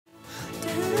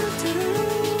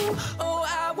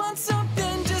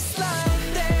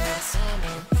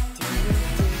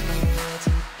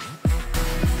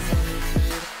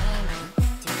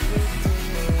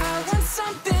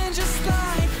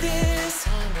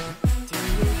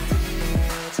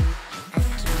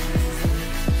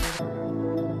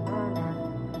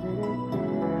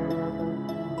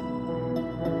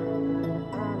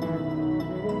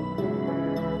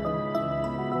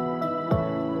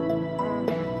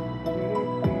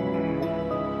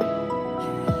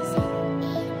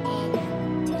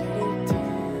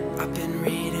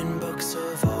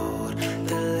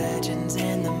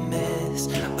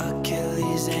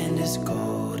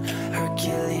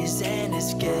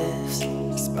lives.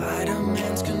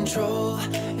 Spider-Man's control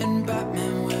and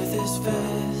Batman with his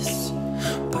fists.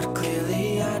 But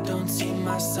clearly I don't see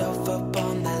myself up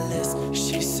on that list.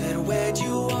 She said, where'd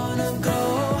you wanna go?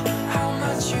 How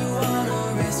much you wanna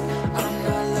risk? I'm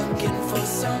not looking for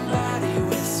somebody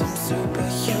with some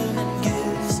superhuman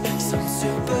gifts, some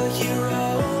superhero,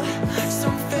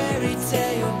 some fairy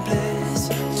tale bliss.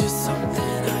 Just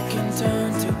something I can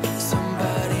turn to,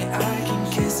 somebody I can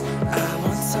kiss. I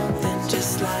want something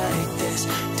just like this.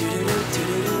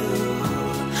 Do-do-do-do-do-do,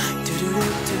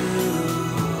 do-do-do-do,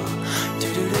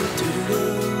 do-do-do-do-do.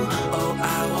 Oh,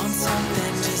 I want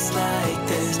something just like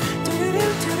this.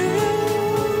 Do-do-do-do-do,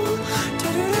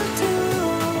 do-do-do-do,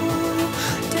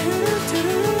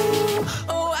 do-do-do-do.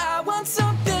 Oh, I want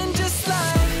something just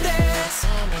like this.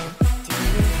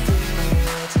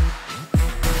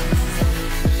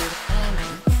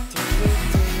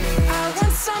 I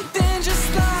want something just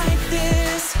like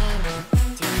this.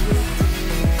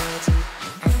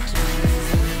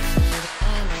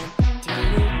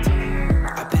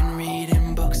 I've been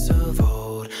reading books of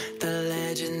old, the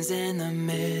legends and the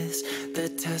myths, the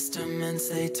testaments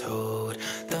they told,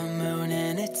 the moon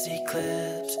and its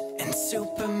eclipse. And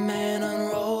Superman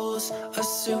unrolls a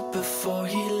suit before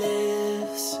he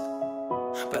lives.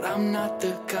 But I'm not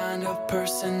the kind of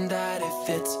person that it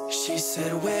fits. She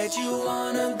said, where'd you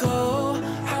wanna go?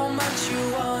 How much you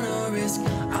wanna risk?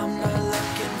 I'm not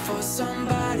looking for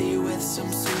somebody with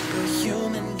some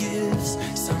superhuman gifts,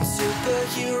 some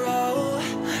superhero,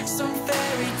 some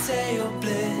fairy tale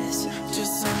bliss.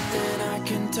 Just something I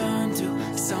can turn to,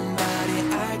 somebody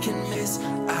I can miss.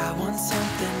 I want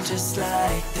something just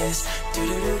like this.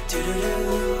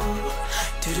 Do-do-do-do-do-do,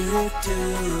 do-do-do-do,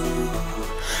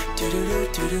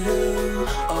 do-do-do-do-do.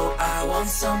 Oh, I want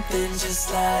something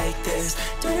just like this.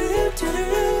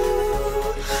 Do-do-do-do-do,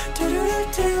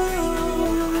 do-do-do-do,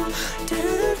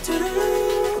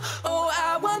 do-do-do-do. Oh,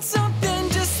 I want something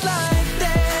just like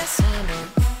this.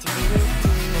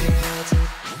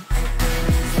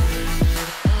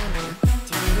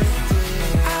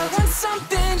 I want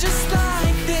something just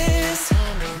like this.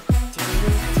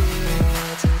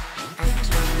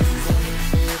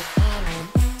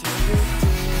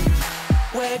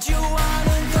 Where'd you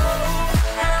wanna go?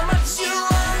 How much you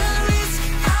wanna risk?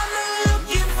 I'm not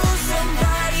looking for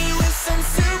somebody with some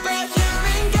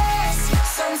superhuman gifts,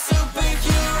 some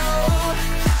superhero,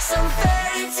 some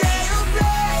fairy tale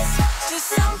bliss. Just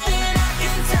something I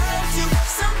can turn to,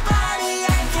 somebody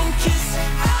I can kiss.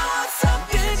 I want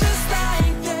something just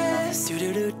like this.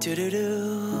 Do-do-do-do-do-do,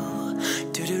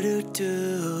 do-do-do-do,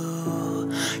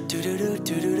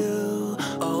 do-do-do-do-do.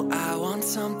 Oh, I want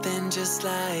something just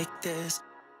like this.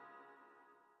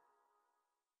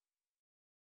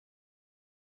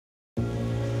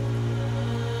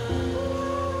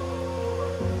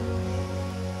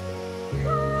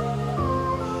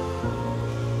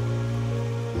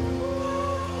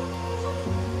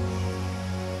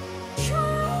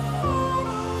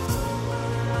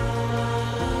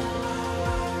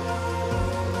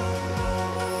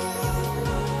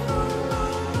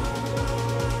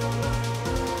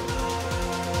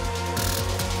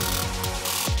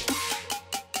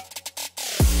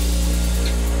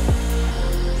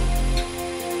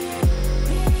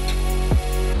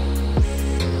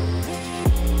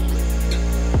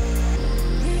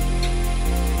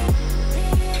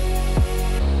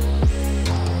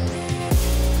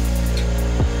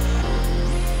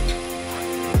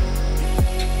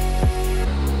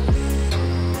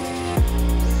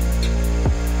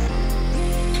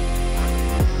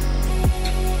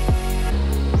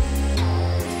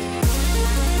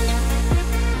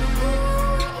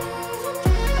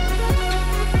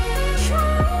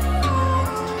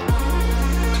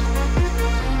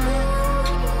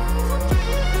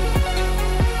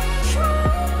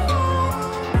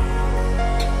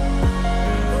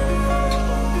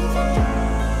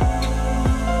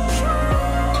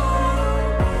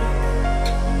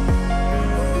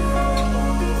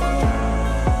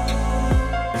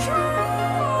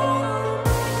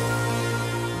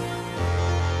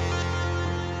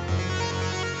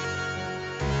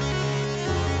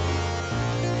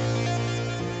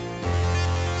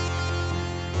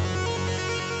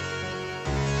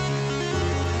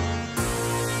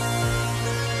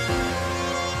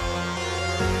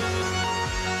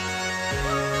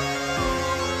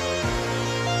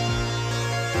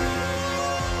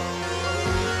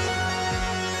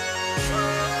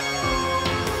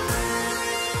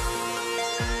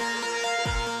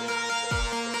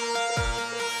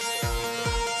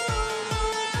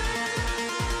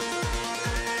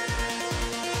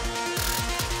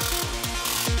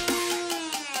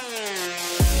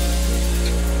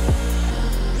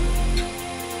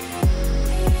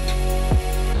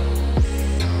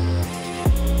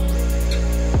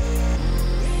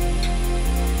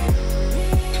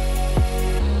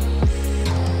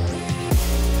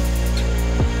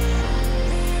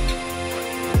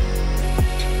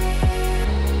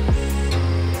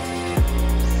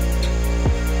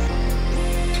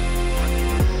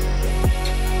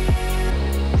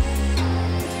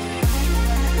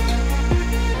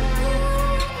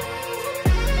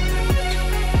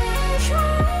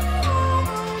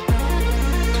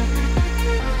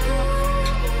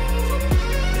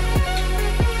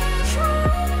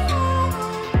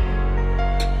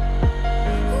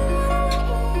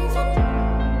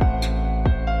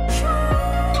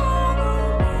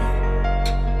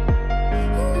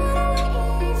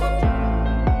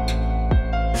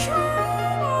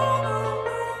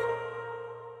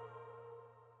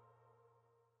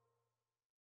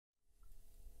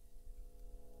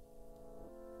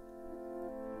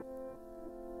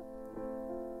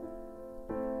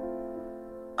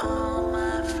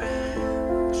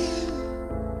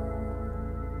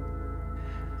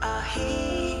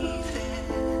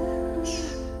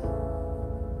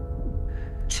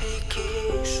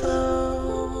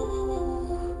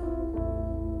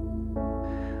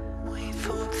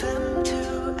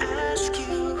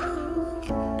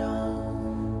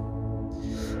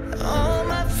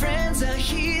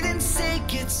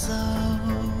 take it slow.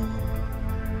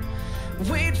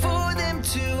 Wait for them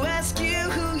to ask you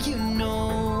who you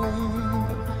know.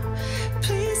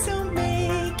 Please don't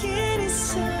make any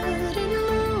sudden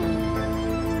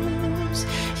moves.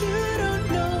 You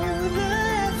don't know the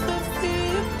half of the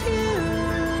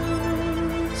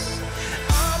abuse.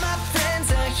 All my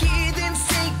friends are heathens,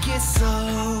 take it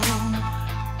slow.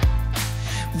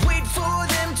 Wait for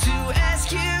them to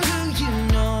ask you who you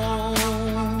know.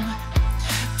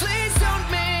 Please don't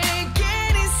make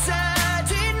any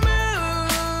sudden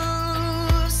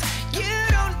moves. You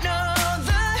don't know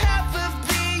the half of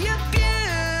the abuse.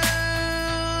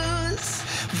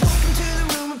 Walk into the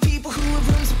room of people who have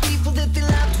rooms of people that they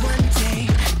loved one day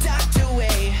docked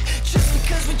away. Just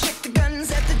because we check the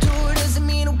guns at the door doesn't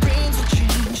mean our brains will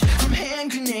change from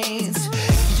hand grenades.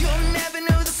 You'll never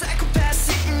know the psychopath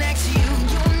sitting next to you.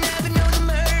 You'll never know the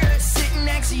murderer sitting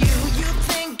next to you. You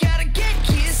think gotta get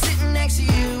here sitting next to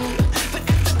you. But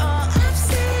after all I've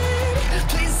said,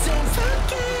 please don't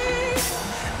forget.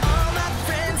 All my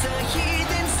friends are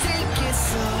heathens, take it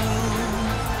slow.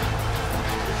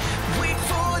 Wait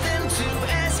for them to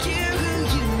ask you who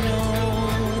you know.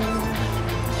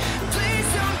 Please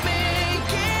don't make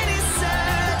any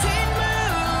sudden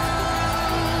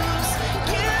moves.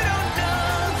 You don't know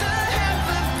the half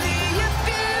of the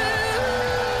abuse.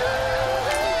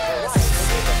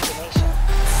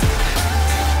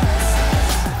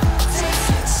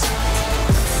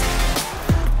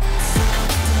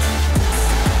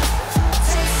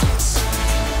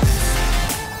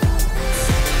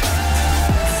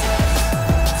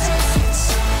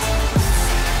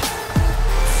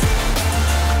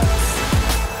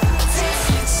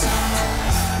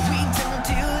 We don't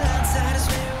deal outsiders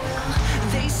very well.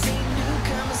 They say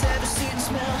newcomers have a certain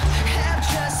smell, have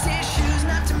trust issues,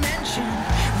 not to mention.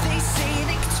 They say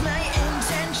they can smell your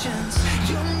intentions.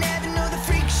 You'll never know the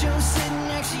freak show sitting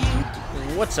next to you.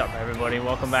 What's up, everybody?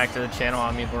 Welcome back to the channel.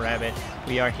 I'm EvlRabbit.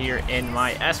 We are here in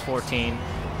my S14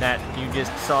 that you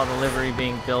just saw the livery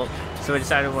being built. So I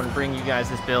decided I want to bring you guys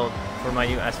this build for my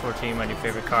new S14, my new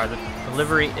favorite car. The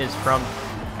livery is from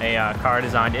a car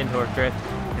designed in Torque Drift,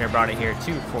 and I brought it here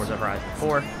to Forza Horizon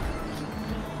 4.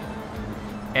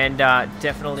 And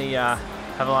definitely have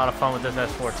a lot of fun with this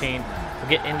S14. We'll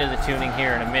get into the tuning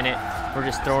here in a minute. We're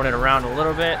just throwing it around a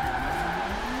little bit.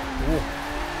 Ooh.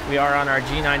 We are on our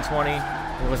G920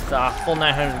 with full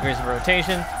 900 degrees of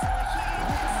rotation.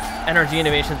 NRG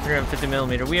Innovation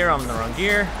 350mm weir on the wrong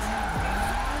gear.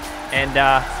 And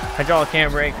hydraulic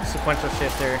handbrake, sequential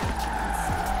shifter.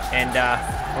 And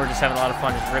we're just having a lot of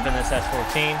fun just ripping this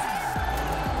S14.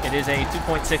 It is a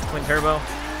 2.6 twin turbo.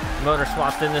 Motor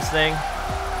swapped in this thing.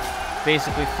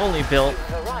 Basically fully built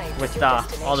with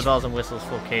all the bells and whistles,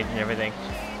 full cage and everything.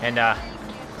 And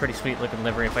pretty sweet looking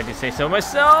livery if I do say so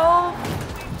myself,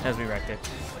 as we wrecked it.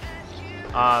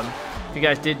 If you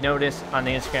guys did notice on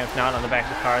the Instagram, if not on the back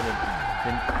of the car,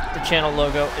 the channel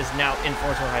logo is now in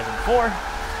Forza Horizon 4.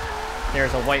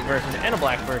 There's a white version and a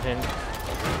black version.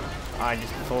 I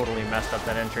just totally messed up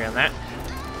that entry on that.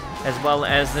 As well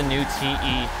as the new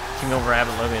TE, Team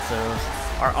Evlrabbit logos. Those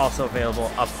are also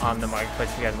available up on the marketplace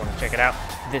if you guys want to check it out.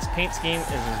 This paint scheme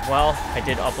is as well. I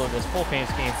did upload this full paint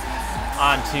scheme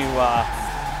onto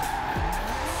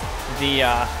the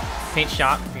paint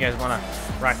shop. If you guys want to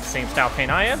rock the same style paint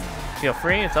I am, feel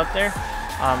free, it's up there.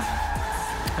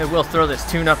 I will throw this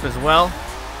tune up as well,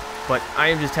 but I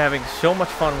am just having so much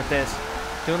fun with this,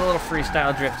 doing a little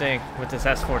freestyle drifting with this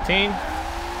S14.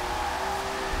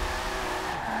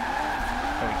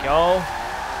 There we go.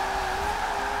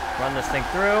 Run this thing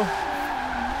through.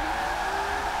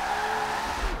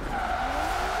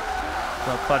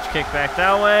 Little clutch kick back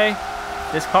that way.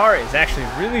 This car is actually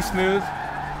really smooth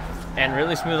and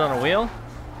really smooth on a wheel.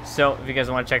 So if you guys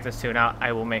want to check this tune out,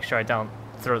 I will make sure I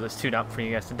throw this tune up for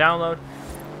you guys to download.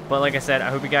 But like I said, I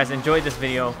hope you guys enjoyed this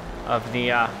video of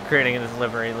the creating of this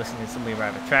livery, listening to some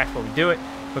WeRabbit tracks while we do it.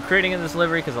 But creating of this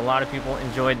livery because a lot of people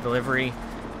enjoyed the livery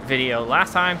video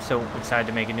last time, so we decided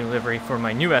to make a new livery for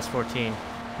my new S14,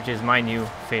 which is my new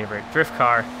favorite drift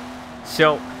car.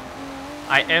 So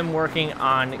I am working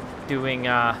on doing,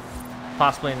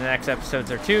 possibly in the next episodes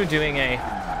or two, doing a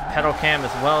pedal cam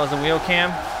as well as a wheel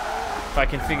cam. If I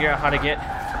can figure out how to get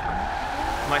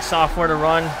my software to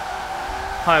run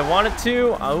how I want it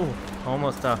to. Oh,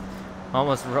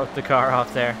 almost wrote the car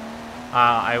off there.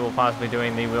 I will possibly be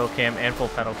doing the wheel cam and full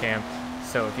pedal cam.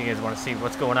 So if you guys want to see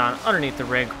what's going on underneath the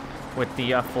rig with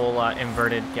the full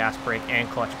inverted gas brake and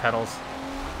clutch pedals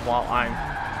while I'm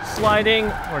sliding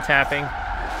or tapping.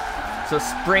 So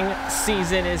spring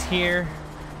season is here,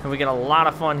 and we get a lot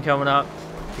of fun coming up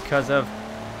because of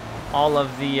all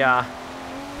of the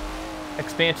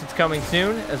expansions coming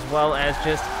soon, as well as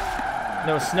just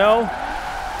no snow.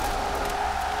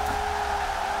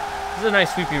 This is a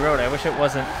nice sweepy road. I wish it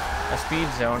wasn't a speed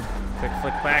zone. Quick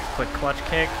flick back, quick clutch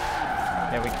kick.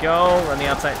 There we go. Run the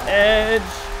outside edge.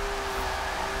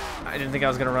 I didn't think I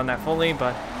was going to run that fully,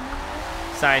 but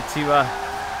decided to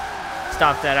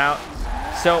stop that out.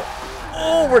 So,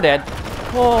 oh, we're dead.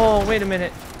 Oh, wait a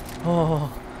minute.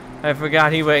 Oh, I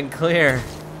forgot he went clear.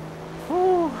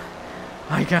 Oh,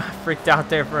 I got freaked out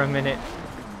there for a minute.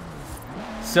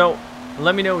 So,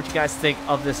 let me know what you guys think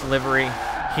of this livery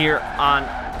here on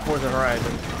Forza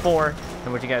Horizon 4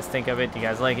 and what you guys think of it. Do you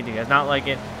guys like it? Do you guys not like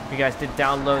it? If you guys did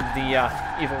download the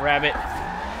EvlRabbit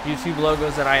YouTube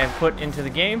logos that I have put into the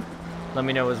game, let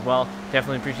me know as well.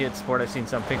 Definitely appreciate the support. I've seen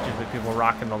some pictures with people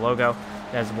rocking the logo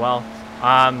as well.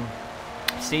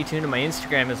 Stay tuned to my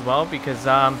Instagram as well, because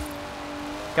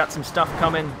got some stuff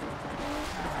coming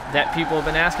that people have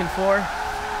been asking for.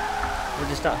 We're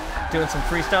just doing some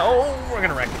freestyle. Oh, we're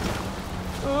gonna wreck it.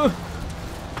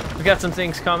 We got some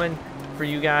things coming for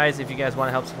you guys if you guys want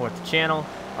to help support the channel.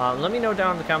 Let me know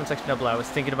down in the comment section down below. I was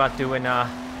thinking about doing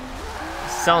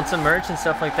selling some merch and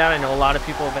stuff like that. I know a lot of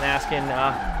people have been asking,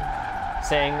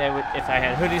 saying they would, if I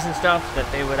had hoodies and stuff,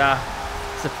 that they would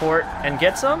support and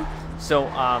get some. So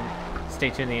stay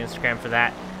tuned to the Instagram for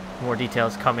that. More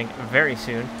details coming very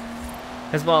soon,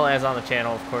 as well as on the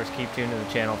channel. Of course, keep tuned to the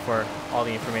channel for all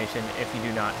the information if you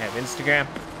do not have Instagram.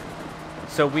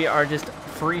 So we are just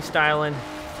freestyling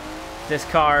this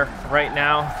car right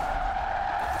now.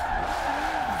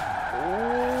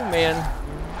 Oh man,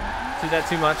 do that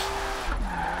too much.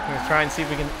 I'm gonna try and see if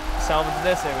we can salvage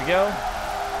this. There we go.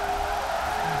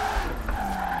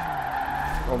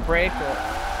 Little brake,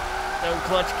 no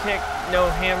clutch kick, no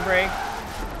handbrake.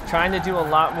 Trying to do a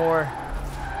lot more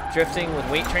drifting with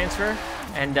weight transfer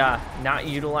and not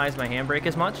utilize my handbrake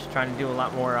as much. Trying to do a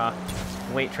lot more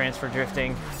weight transfer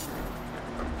drifting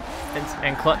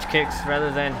and clutch kicks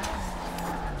rather than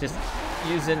just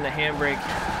using the handbrake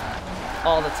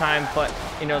all the time. But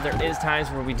you know, there is times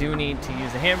where we do need to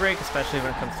use the handbrake, especially when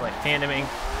it comes to like tandeming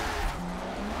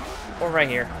or right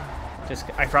here. Just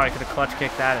I probably could have clutch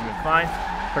kicked that and been fine,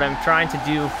 but I'm trying to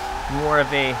do more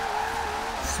of a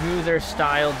smoother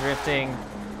style drifting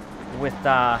with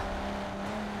a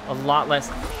lot less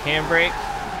handbrake.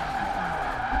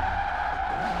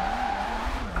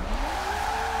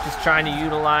 Just trying to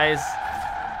utilize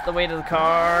the weight of the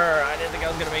car. I didn't think I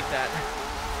was gonna make that.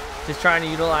 Just trying to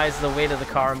utilize the weight of the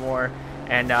car more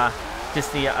and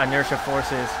just the inertia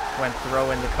forces when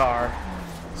throwing the car.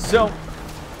 So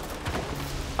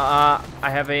I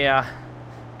have a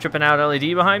tripping out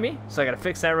LED behind me, so I gotta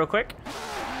fix that real quick.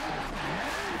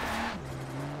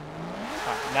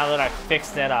 Now that I've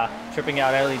fixed that tripping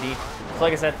out LED, so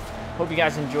like I said, hope you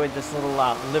guys enjoyed this little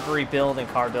livery build and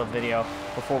car build video.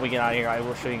 Before we get out of here, I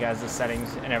will show you guys the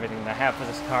settings and everything that I have for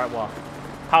this car. Well,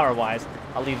 power-wise,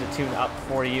 I'll leave the tune up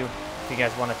for you if you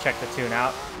guys want to check the tune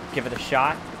out. Give it a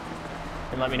shot,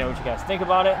 and let me know what you guys think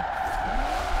about it.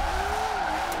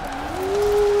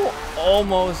 Ooh,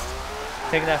 almost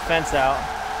taking that fence out.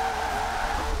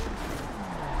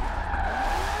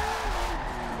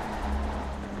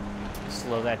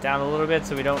 Slow that down a little bit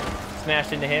so we don't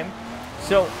smash into him.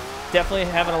 So definitely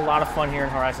having a lot of fun here in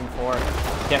Horizon 4.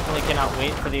 Definitely cannot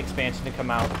wait for the expansion to come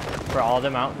out for all the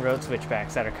mountain road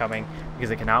switchbacks that are coming,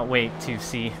 because I cannot wait to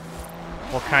see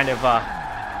what kind of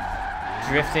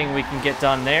drifting we can get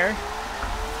done there.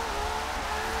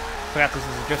 Forgot this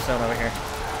is a drift zone over here.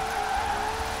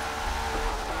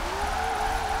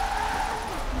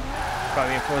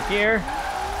 Probably in 4th gear.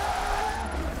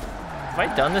 Have I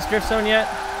done this drift zone yet?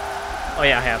 Oh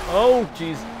yeah, I have. Oh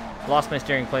jeez, lost my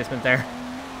steering placement there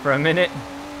for a minute.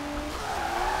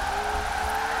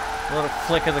 A little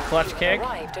flick of the clutch kick.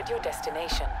 Arrived at your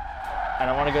destination. And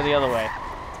I want to go the other way.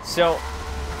 So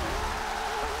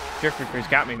Drift Recruit's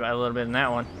got me by a little bit in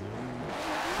that one.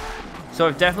 So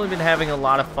I've definitely been having a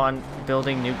lot of fun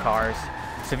building new cars.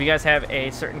 So if you guys have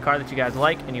a certain car that you guys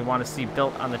like and you want to see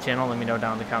built on the channel, let me know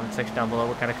down in the comment section down below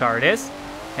what kind of car it is,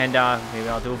 and maybe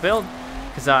I'll do a build,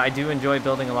 because I do enjoy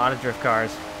building a lot of drift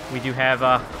cars. We do have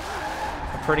a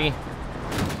pretty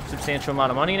substantial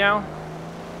amount of money now.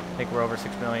 I think we're over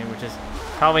 6 million, which is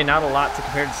probably not a lot to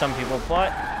compare to some people,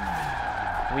 but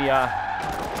we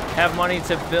have money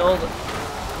to build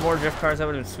more drift cars. That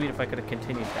would have been sweet if I could have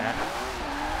continued that.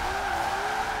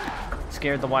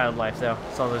 Scared the wildlife though.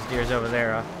 Saw those deers over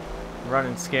there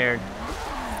running scared.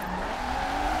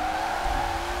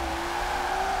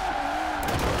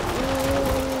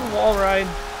 Ooh, wall ride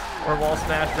or wall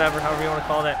smash, whatever, however you want to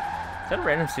call that. Is that a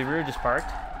random Subaru just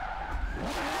parked?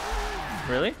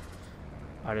 Really?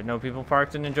 I didn't know people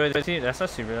parked and enjoyed the scenery. That's not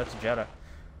Subaru, that's a Jetta.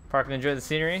 Park and enjoy the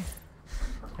scenery.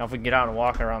 Now if we can get out and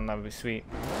walk around, that would be sweet.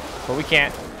 But we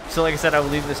can't. So like I said, I will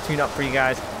leave this tune up for you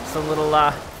guys. Just a little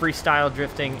freestyle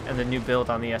drifting and the new build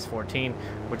on the S14,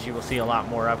 which you will see a lot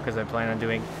more of because I plan on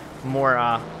doing more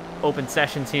open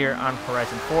sessions here on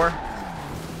Horizon 4.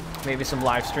 Maybe some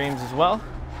live streams as well.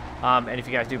 And if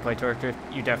you guys do play Torque Drift,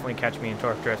 you definitely catch me in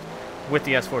Torque Drift with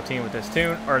the S14 with this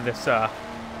tune, or this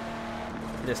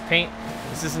this paint.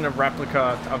 This isn't a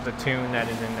replica of the tune that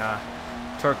is in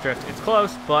Torque Drift. It's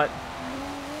close, but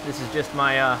this is just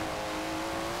my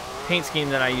paint scheme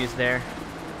that I use there.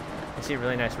 You see a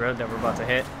really nice road that we're about to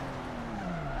hit.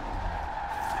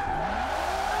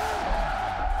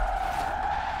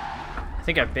 I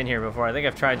think I've been here before. I think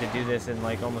I've tried to do this in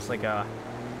like almost like a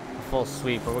full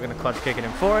sweep, but we're gonna clutch kick it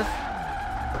in fourth.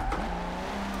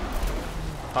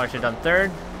 Probably should have done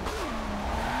third.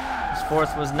 This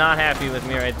fourth was not happy with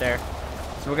me right there.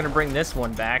 So we're gonna bring this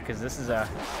one back because this is a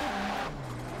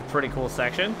pretty cool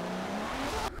section.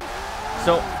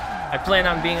 So I plan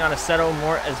on being on Assetto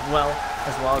more as well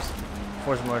as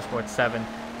Forza Motorsport 7.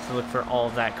 So look for all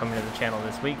of that coming to the channel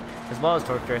this week, as well as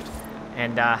Torque Drift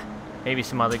and maybe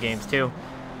some other games too.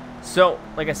 So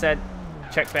like I said,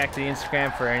 check back to the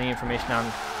Instagram for any information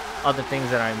on other things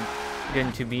that I'm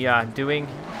going to be doing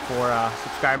for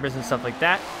subscribers and stuff like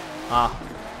that.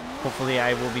 Hopefully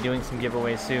I will be doing some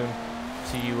giveaways soon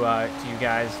to you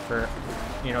guys for,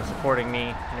 you know, supporting me,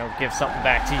 you know, give something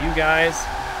back to you guys.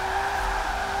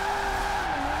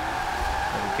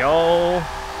 There we go.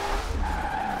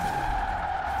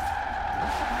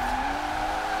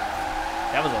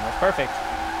 That was almost perfect.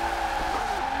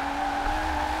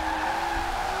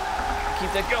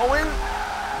 Keep that going.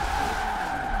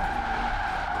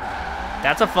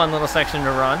 That's a fun little section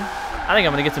to run. I think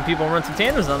I'm gonna get some people and run some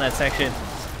tandems on that section.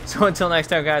 So until next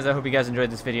time, guys, I hope you guys enjoyed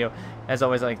this video. As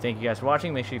always, I'd like to thank you guys for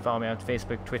watching. Make sure you follow me on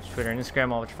Facebook, Twitch, Twitter, and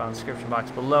Instagram, all which you find in the description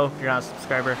box below. If you're not a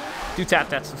subscriber, do tap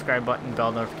that subscribe button and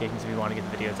bell notifications if you want to get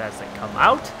the videos as they come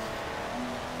out.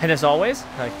 And as always,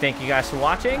 I'd like to thank you guys for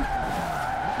watching.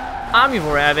 I'm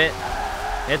EvlRabbit.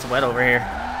 It's wet over here.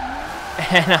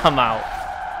 And I'm out.